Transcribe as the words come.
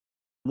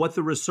What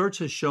the research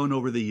has shown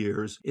over the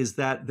years is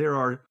that there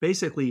are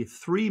basically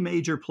three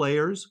major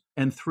players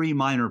and three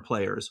minor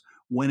players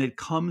when it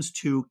comes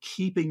to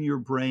keeping your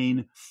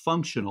brain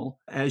functional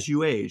as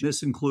you age.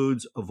 This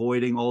includes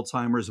avoiding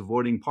Alzheimer's,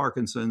 avoiding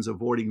Parkinson's,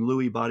 avoiding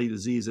Lewy body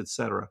disease,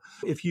 etc.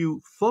 If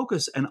you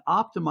focus and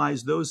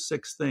optimize those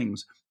six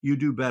things, you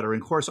do better.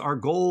 And of course, our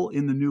goal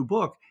in the new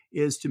book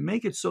is to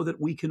make it so that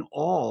we can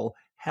all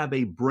have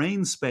a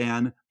brain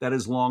span that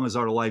is long as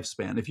our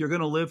lifespan. If you're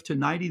going to live to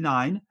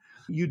 99,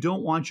 you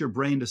don't want your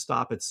brain to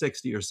stop at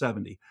 60 or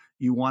 70.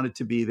 You want it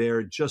to be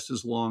there just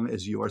as long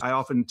as you are. I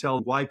often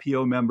tell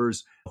YPO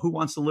members, who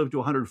wants to live to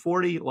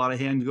 140? A lot of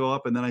hands go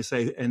up. And then I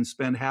say, and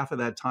spend half of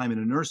that time in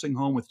a nursing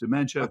home with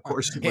dementia. Of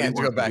course, Hands go wants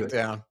to do back it.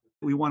 down.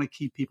 We want to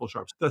keep people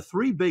sharp. The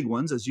three big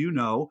ones, as you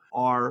know,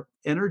 are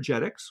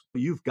energetics.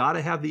 You've got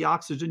to have the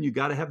oxygen, you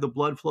got to have the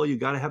blood flow, you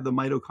got to have the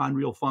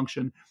mitochondrial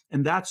function.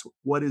 And that's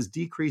what is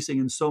decreasing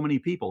in so many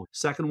people.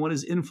 Second one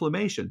is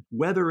inflammation,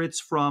 whether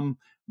it's from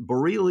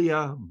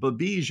Borrelia,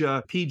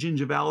 Babesia, P.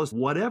 gingivalis,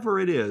 whatever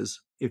it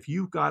is. If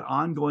you've got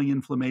ongoing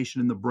inflammation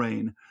in the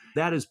brain,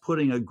 that is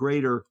putting a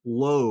greater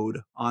load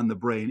on the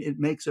brain. It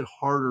makes it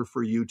harder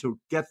for you to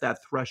get that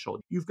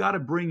threshold. You've got to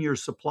bring your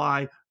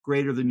supply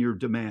greater than your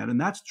demand. And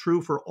that's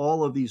true for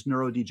all of these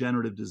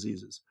neurodegenerative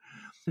diseases.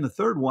 And the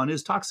third one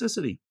is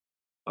toxicity.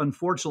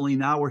 Unfortunately,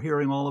 now we're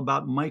hearing all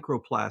about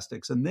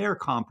microplastics and their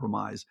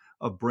compromise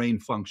of brain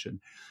function.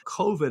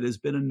 COVID has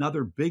been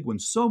another big one.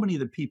 So many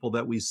of the people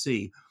that we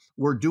see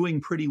were doing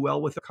pretty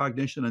well with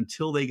cognition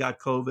until they got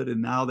COVID,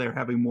 and now they're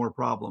having more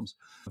problems.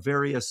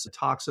 Various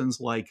toxins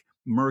like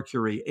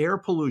mercury, air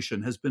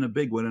pollution has been a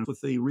big one. And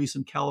with the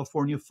recent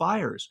California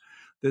fires,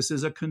 this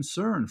is a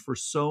concern for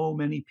so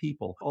many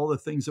people. All the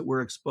things that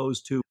we're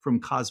exposed to,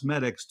 from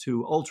cosmetics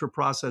to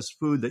ultra-processed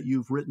food that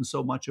you've written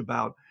so much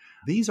about,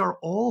 these are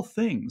all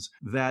things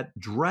that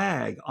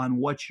drag on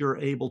what you're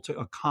able to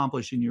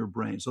accomplish in your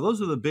brain. So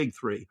those are the big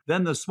three.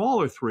 Then the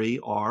smaller three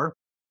are